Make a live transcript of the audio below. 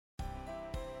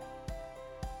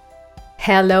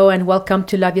Hello and welcome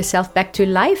to Love Yourself Back to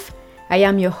Life. I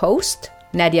am your host,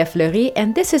 Nadia Fleury,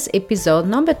 and this is episode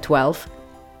number 12,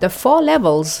 The 4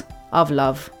 Levels of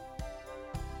Love.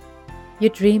 You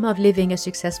dream of living a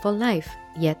successful life,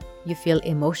 yet you feel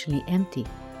emotionally empty.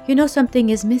 You know something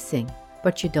is missing,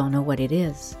 but you don't know what it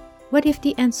is. What if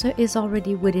the answer is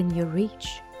already within your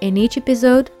reach? In each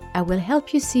episode, I will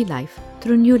help you see life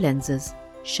through new lenses,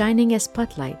 shining a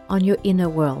spotlight on your inner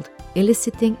world,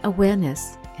 eliciting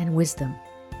awareness and wisdom.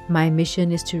 My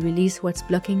mission is to release what's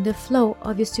blocking the flow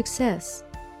of your success,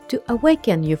 to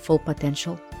awaken your full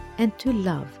potential, and to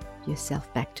love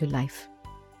yourself back to life.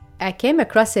 I came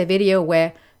across a video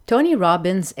where Tony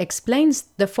Robbins explains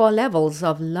the 4 levels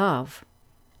of love.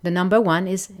 The number 1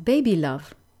 is baby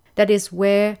love. That is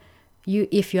where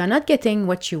if you are not getting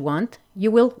what you want, you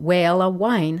will wail or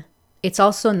whine. It's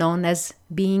also known as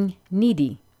being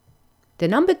needy. The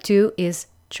number 2 is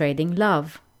trading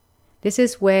love. This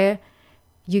is where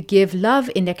you give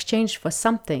love in exchange for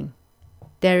something.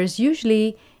 There is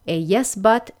usually a yes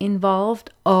but involved,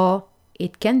 or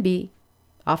it can be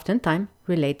oftentimes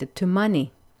related to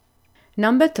money.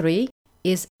 Number 3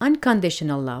 is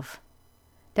unconditional love.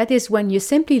 That is when you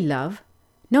simply love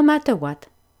no matter what,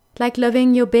 like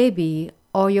loving your baby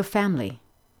or your family.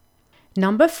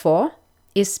 Number 4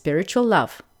 is spiritual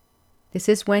love. This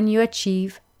is when you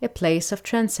achieve a place of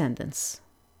transcendence.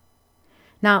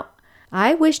 Now,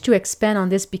 I wish to expand on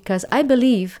this because I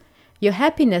believe your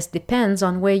happiness depends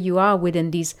on where you are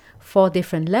within these 4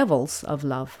 different levels of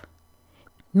love.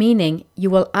 Meaning, you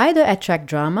will either attract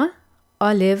drama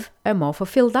or live a more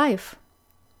fulfilled life.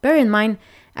 Bear in mind,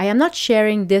 I am not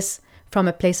sharing this from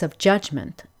a place of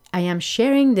judgment. I am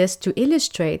sharing this to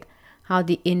illustrate how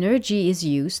the energy is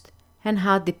used and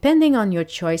how, depending on your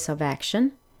choice of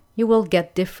action, you will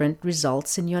get different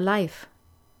results in your life.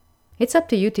 It's up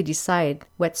to you to decide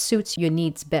what suits your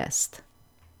needs best.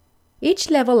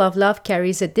 Each level of love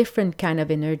carries a different kind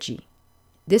of energy.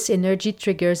 This energy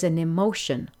triggers an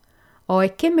emotion or a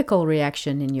chemical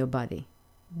reaction in your body.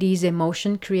 These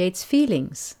emotions create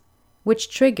feelings, which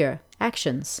trigger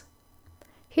actions.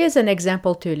 Here's an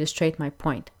example to illustrate my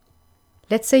point.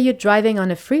 Let's say you're driving on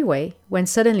a freeway when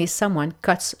suddenly someone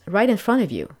cuts right in front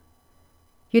of you.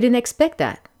 You didn't expect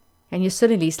that, and you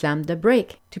suddenly slammed the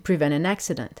brake to prevent an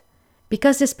accident.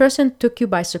 Because this person took you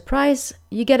by surprise,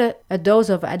 you get a dose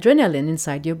of adrenaline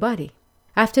inside your body.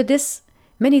 After this,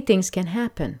 many things can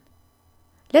happen.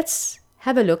 Let's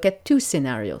have a look at 2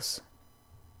 scenarios.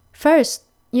 First,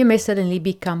 you may suddenly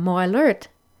become more alert.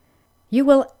 You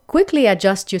will quickly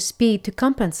adjust your speed to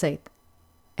compensate.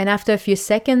 And after a few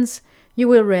seconds, you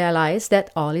will realize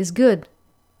that all is good.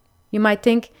 You might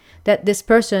think that this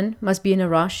person must be in a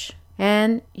rush,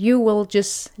 and you will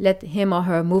just let him or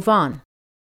her move on.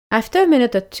 After a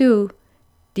minute or 2,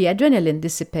 the adrenaline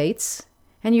dissipates,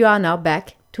 and you are now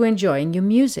back to enjoying your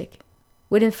music.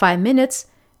 Within 5 minutes,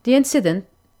 the incident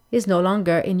is no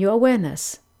longer in your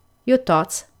awareness. Your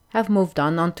thoughts have moved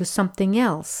on to something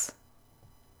else.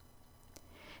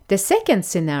 The second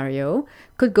scenario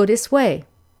could go this way.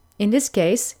 In this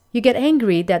case, you get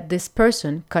angry that this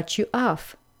person cut you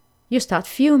off. You start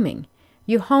fuming.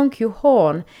 You honk your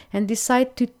horn and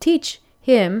decide to teach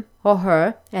him or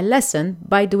her a lesson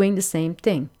by doing the same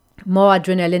thing. More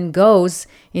adrenaline goes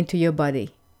into your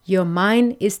body. Your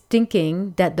mind is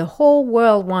thinking that the whole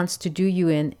world wants to do you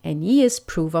in, and he is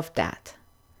proof of that.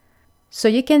 So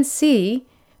you can see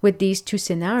with these 2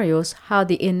 scenarios how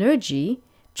the energy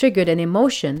triggered an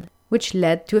emotion which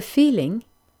led to a feeling,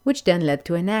 which then led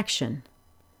to an action.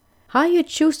 How you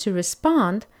choose to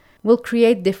respond will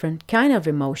create different kind of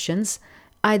emotions,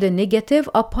 either negative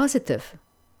or positive.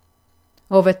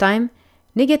 Over time,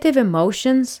 negative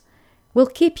emotions will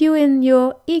keep you in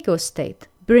your ego state,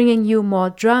 bringing you more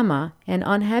drama and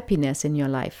unhappiness in your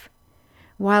life,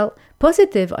 while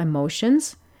positive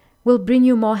emotions will bring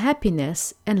you more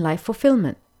happiness and life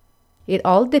fulfillment. It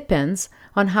all depends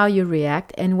on how you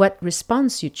react and what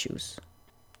response you choose.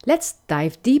 Let's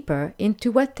dive deeper into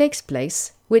what takes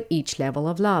place with each level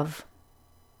of love.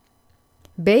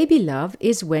 Baby love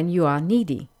is when you are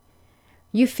needy.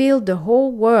 You feel the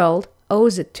whole world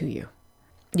owes it to you.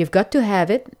 You've got to have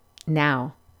it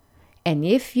now. And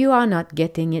if you are not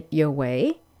getting it your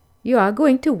way, you are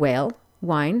going to wail,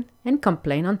 whine, and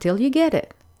complain until you get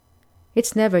it.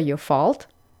 It's never your fault.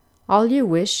 All you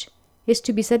wish is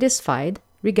to be satisfied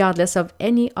regardless of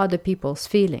any other people's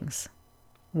feelings.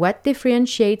 What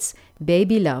differentiates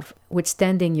baby love with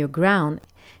standing your ground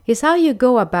is how you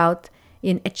go about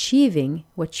in achieving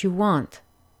what you want.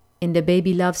 In the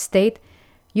baby love state,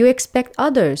 you expect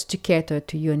others to cater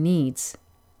to your needs,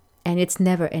 and it's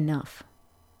never enough.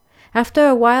 After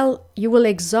a while, you will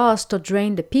exhaust or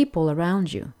drain the people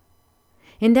around you.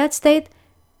 In that state,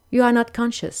 you are not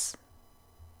conscious.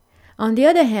 On the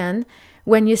other hand,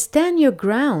 when you stand your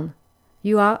ground,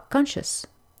 you are conscious.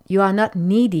 You are not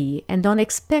needy and don't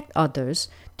expect others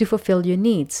to fulfill your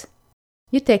needs.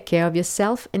 You take care of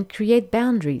yourself and create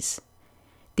boundaries.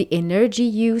 The energy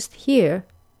used here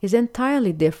is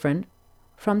entirely different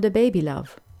from the baby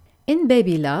love. In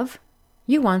baby love,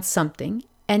 you want something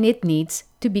and it needs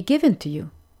to be given to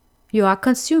you. You are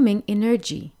consuming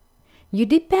energy. You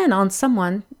depend on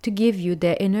someone to give you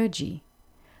their energy.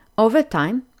 Over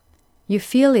time, you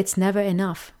feel it's never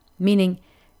enough, meaning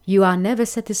you are never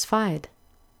satisfied.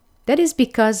 That is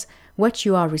because what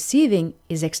you are receiving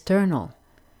is external.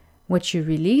 What you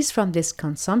release from this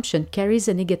consumption carries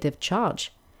a negative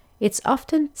charge. It's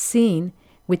often seen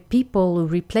with people who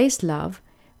replace love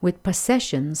with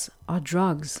possessions or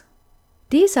drugs.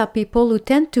 These are people who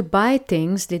tend to buy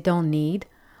things they don't need,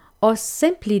 or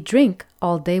simply drink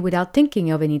all day without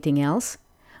thinking of anything else,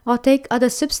 or take other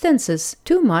substances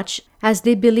too much as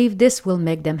they believe this will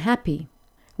make them happy.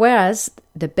 Whereas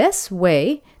the best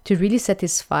way to really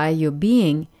satisfy your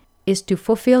being is to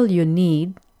fulfill your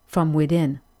need from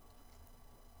within.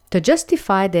 To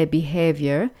justify their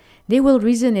behavior, they will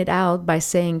reason it out by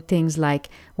saying things like,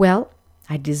 "Well,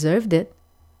 I deserved it.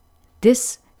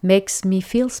 This makes me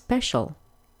feel special."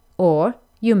 Or,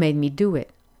 "You made me do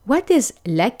it." What is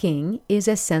lacking is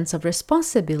a sense of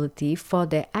responsibility for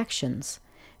their actions.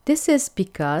 This is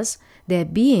because their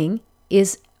being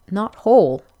is not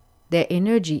whole. Their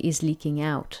energy is leaking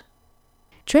out.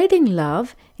 Trading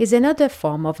love is another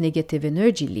form of negative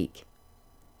energy leak.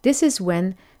 This is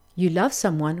when you love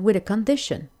someone with a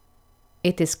condition.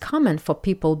 It is common for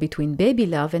people between baby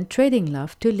love and trading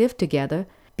love to live together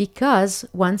because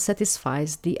one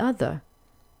satisfies the other.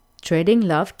 Trading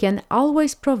love can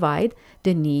always provide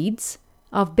the needs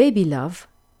of baby love,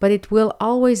 but it will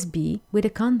always be with a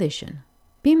condition.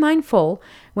 Be mindful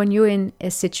when you're in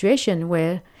a situation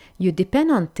where you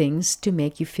depend on things to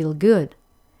make you feel good,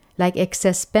 like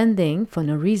excess spending for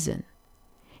no reason.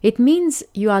 It means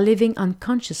you are living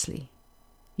unconsciously.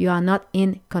 You are not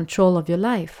in control of your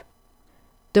life.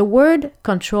 The word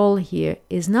control here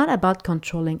is not about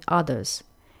controlling others.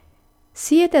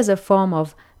 See it as a form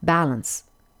of balance,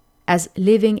 as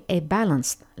living a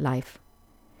balanced life.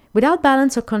 Without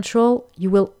balance or control, you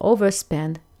will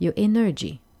overspend your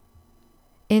energy.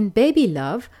 In baby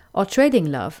love or trading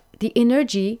love, the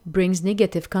energy brings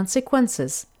negative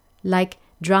consequences like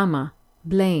drama,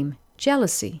 blame,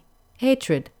 jealousy,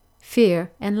 hatred,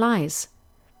 fear, and lies.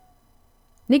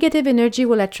 Negative energy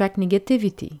will attract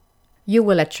negativity. You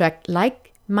will attract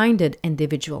like-minded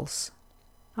individuals.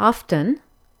 Often,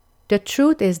 the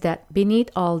truth is that beneath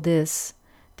all this,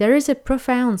 there is a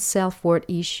profound self-worth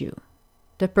issue.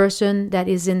 The person that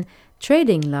is in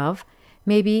trading love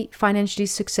may be financially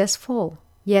successful,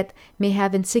 yet may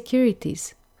have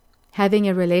insecurities. Having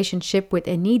a relationship with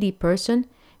a needy person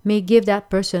may give that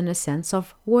person a sense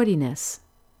of worthiness.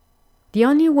 The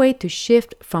only way to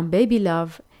shift from baby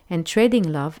love and trading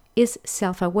love is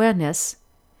self-awareness,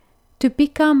 to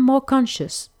become more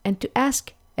conscious and to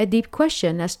ask a deep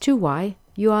question as to why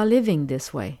you are living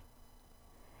this way.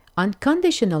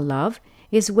 Unconditional love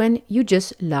is when you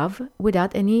just love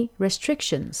without any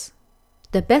restrictions.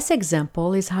 The best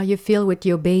example is how you feel with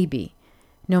your baby.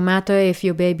 No matter if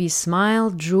your baby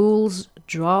smiles, drools,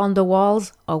 draws on the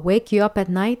walls, or wake you up at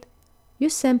night, you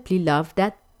simply love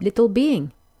that little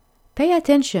being. Pay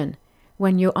attention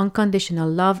when your unconditional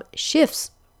love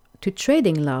shifts to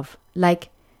trading love, like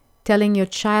telling your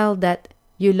child that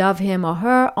you love him or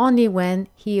her only when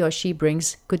he or she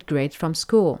brings good grades from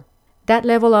school. That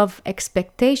level of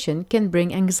expectation can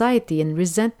bring anxiety and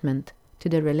resentment to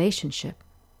the relationship.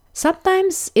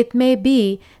 Sometimes it may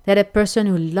be that a person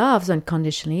who loves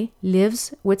unconditionally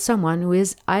lives with someone who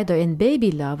is either in baby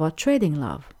love or trading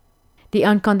love. The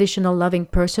unconditional loving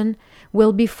person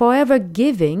will be forever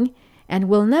giving and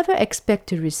will never expect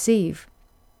to receive.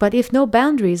 But if no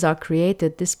boundaries are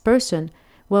created, this person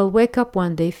will wake up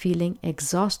one day feeling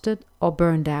exhausted or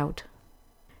burned out.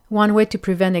 One way to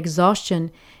prevent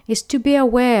exhaustion is to be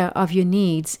aware of your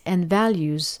needs and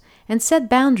values and set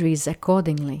boundaries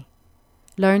accordingly.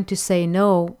 Learn to say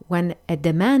no when a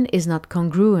demand is not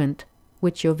congruent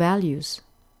with your values.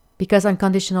 Because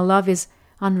unconditional love is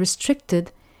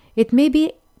unrestricted, it may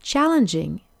be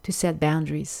challenging to set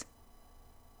boundaries.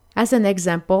 As an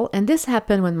example, and this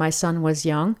happened when my son was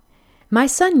young, my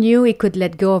son knew he could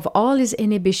let go of all his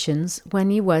inhibitions when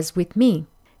he was with me.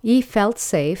 He felt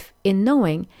safe in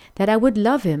knowing that I would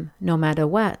love him no matter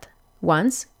what.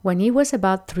 Once, when he was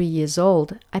about 3 years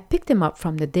old, I picked him up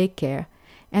from the daycare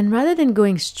And rather than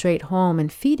going straight home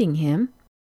and feeding him,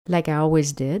 like I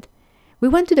always did, we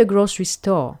went to the grocery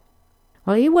store.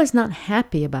 Well, he was not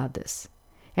happy about this,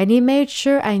 and he made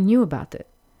sure I knew about it.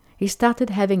 He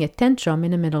started having a tantrum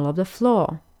in the middle of the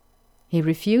floor. He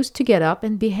refused to get up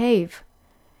and behave.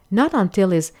 Not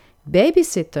until his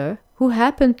babysitter, who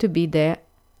happened to be there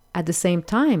at the same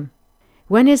time.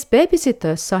 When his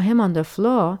babysitter saw him on the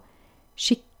floor,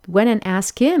 she went and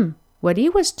asked him what he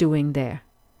was doing there.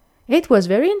 It was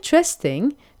very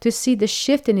interesting to see the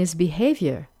shift in his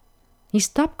behavior. He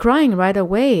stopped crying right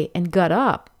away and got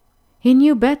up. He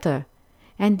knew better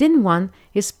and didn't want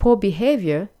his poor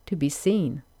behavior to be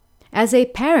seen. As a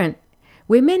parent,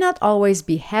 we may not always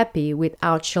be happy with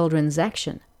our children's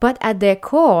action, but at their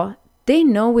core, they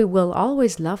know we will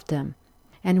always love them.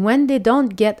 And when they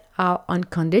don't get our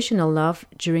unconditional love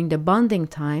during the bonding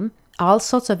time, all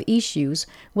sorts of issues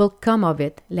will come of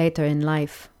it later in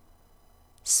life.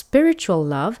 Spiritual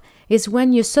love is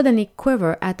when you suddenly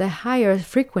quiver at a higher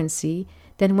frequency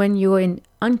than when you're in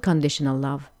unconditional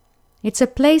love. It's a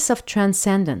place of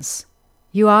transcendence.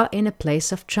 You are in a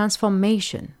place of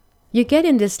transformation. You get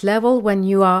in this level when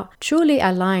you are truly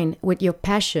aligned with your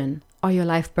passion or your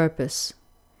life purpose.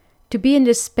 To be in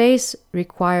this space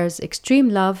requires extreme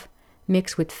love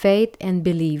mixed with faith and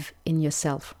belief in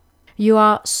yourself. You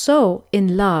are so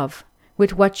in love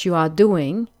with what you are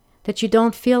doing that you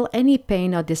don't feel any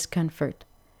pain or discomfort.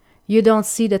 You don't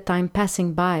see the time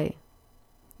passing by.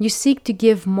 You seek to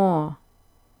give more.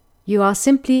 You are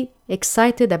simply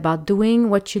excited about doing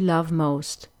what you love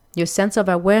most. Your sense of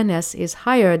awareness is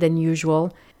higher than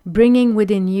usual, bringing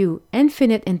within you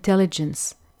infinite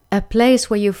intelligence, a place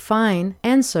where you find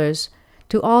answers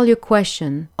to all your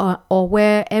questions or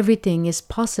where everything is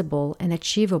possible and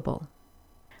achievable.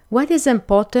 What is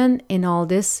important in all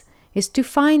this is to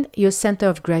find your center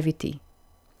of gravity.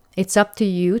 It's up to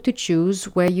you to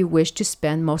choose where you wish to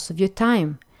spend most of your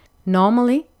time.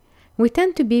 Normally, we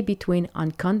tend to be between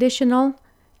unconditional,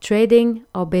 trading,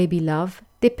 or baby love,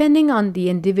 depending on the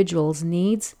individual's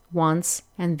needs, wants,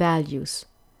 and values.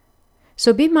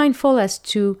 So be mindful as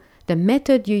to the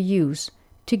method you use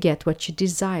to get what you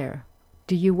desire.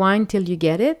 Do you whine till you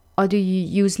get it, or do you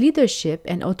use leadership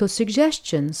and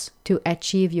auto-suggestions to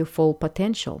achieve your full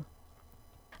potential?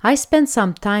 I spent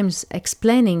some time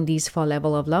explaining these 4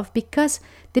 levels of love because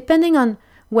depending on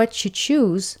what you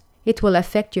choose, it will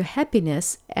affect your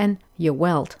happiness and your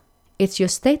wealth. It's your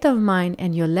state of mind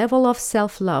and your level of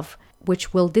self-love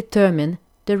which will determine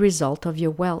the result of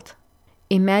your wealth.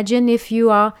 Imagine if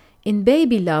you are in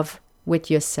baby love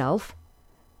with yourself.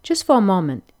 Just for a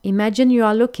moment, imagine you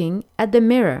are looking at the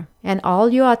mirror and all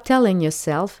you are telling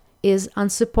yourself is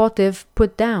unsupportive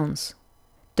put-downs.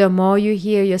 The more you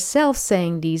hear yourself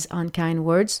saying these unkind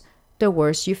words, the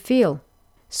worse you feel.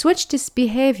 Switch this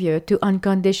behavior to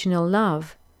unconditional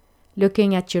love.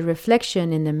 Looking at your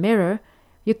reflection in the mirror,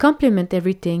 you compliment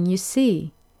everything you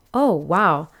see. Oh,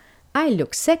 wow, I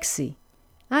look sexy.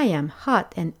 I am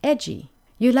hot and edgy.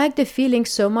 You like the feeling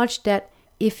so much that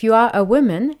if you are a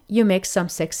woman, you make some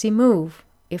sexy move.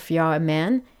 If you are a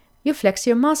man, you flex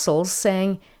your muscles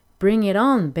saying, "Bring it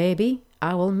on, baby.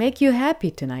 I will make you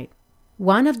happy tonight."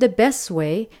 One of the best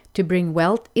ways to bring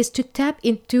wealth is to tap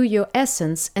into your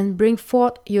essence and bring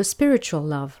forth your spiritual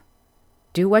love.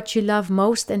 Do what you love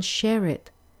most and share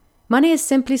it. Money is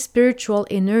simply spiritual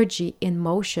energy in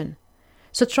motion.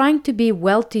 So trying to be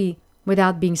wealthy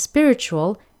without being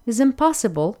spiritual is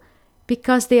impossible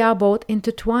because they are both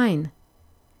intertwined.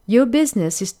 Your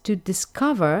business is to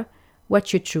discover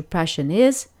what your true passion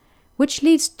is, which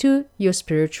leads to your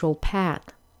spiritual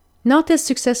path. Notice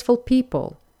successful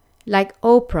people like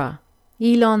Oprah,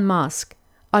 Elon Musk,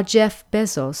 or Jeff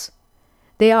Bezos.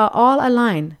 They are all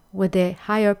aligned with their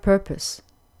higher purpose.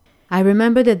 I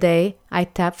remember the day I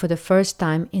tapped for the first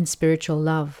time in spiritual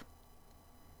love.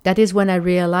 That is when I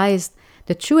realized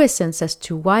the true essence as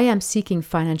to why I'm seeking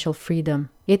financial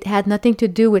freedom. It had nothing to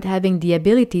do with having the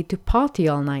ability to party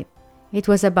all night. It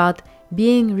was about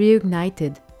being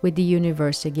reunited with the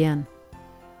universe again.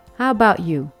 How about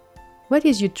you? What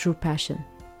is your true passion?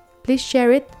 Please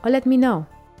share it or let me know.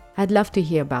 I'd love to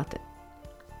hear about it.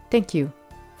 Thank you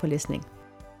for listening.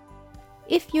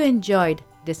 If you enjoyed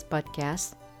this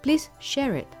podcast, please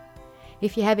share it.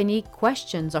 If you have any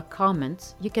questions or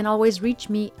comments, you can always reach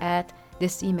me at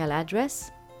this email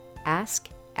address,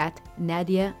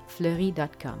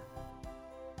 ask@nadiafleury.com.